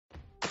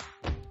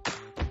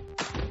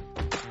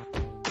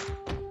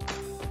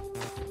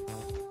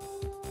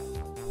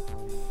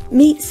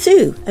Meet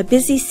Sue, a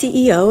busy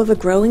CEO of a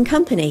growing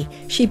company.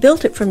 She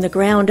built it from the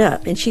ground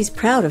up and she's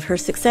proud of her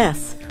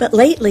success. But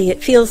lately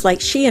it feels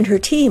like she and her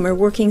team are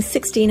working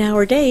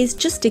 16-hour days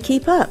just to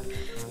keep up.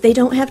 They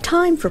don't have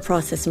time for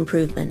process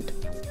improvement.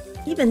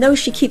 Even though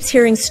she keeps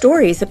hearing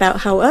stories about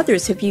how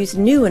others have used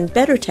new and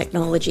better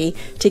technology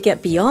to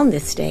get beyond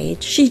this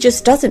stage, she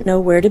just doesn't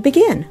know where to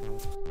begin.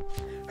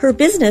 Her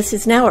business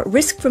is now at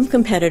risk from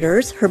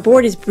competitors, her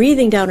board is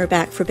breathing down her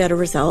back for better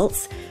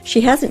results,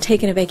 she hasn't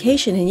taken a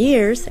vacation in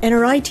years, and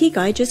her IT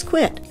guy just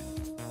quit.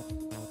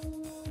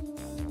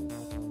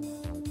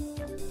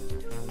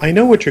 I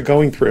know what you're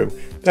going through.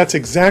 That's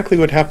exactly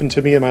what happened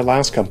to me in my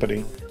last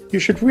company. You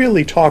should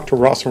really talk to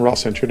Ross &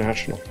 Ross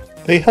International.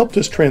 They helped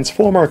us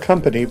transform our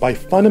company by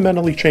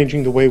fundamentally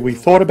changing the way we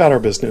thought about our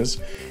business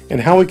and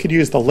how we could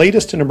use the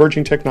latest and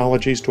emerging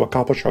technologies to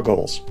accomplish our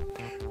goals.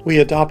 We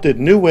adopted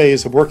new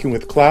ways of working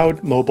with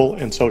cloud, mobile,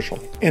 and social,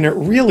 and it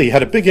really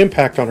had a big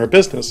impact on our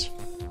business.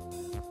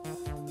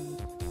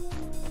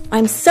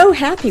 I'm so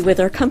happy with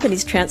our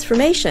company's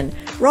transformation.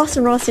 Ross &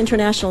 Ross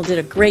International did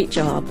a great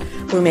job.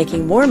 We're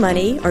making more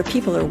money, our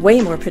people are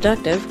way more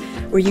productive,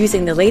 we're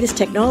using the latest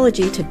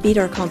technology to beat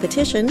our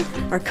competition,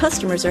 our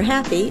customers are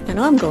happy, and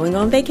I'm going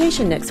on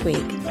vacation next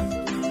week.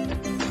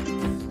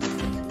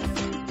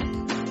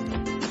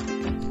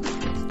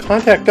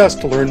 Contact us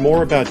to learn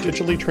more about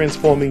digitally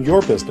transforming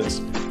your business.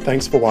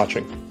 Thanks for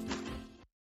watching.